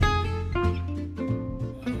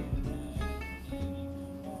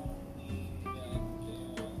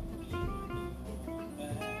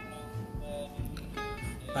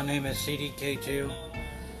My name is CDK2.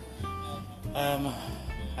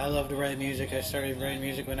 I love to write music. I started writing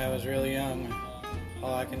music when I was really young.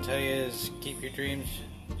 All I can tell you is keep your dreams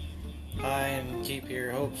high and keep your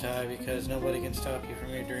hopes high, because nobody can stop you from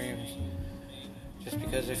your dreams. Just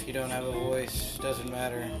because if you don't have a voice, doesn't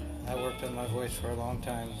matter. I worked on my voice for a long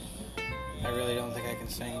time. I really don't think I can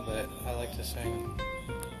sing, but I like to sing.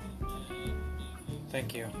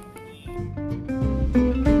 Thank you.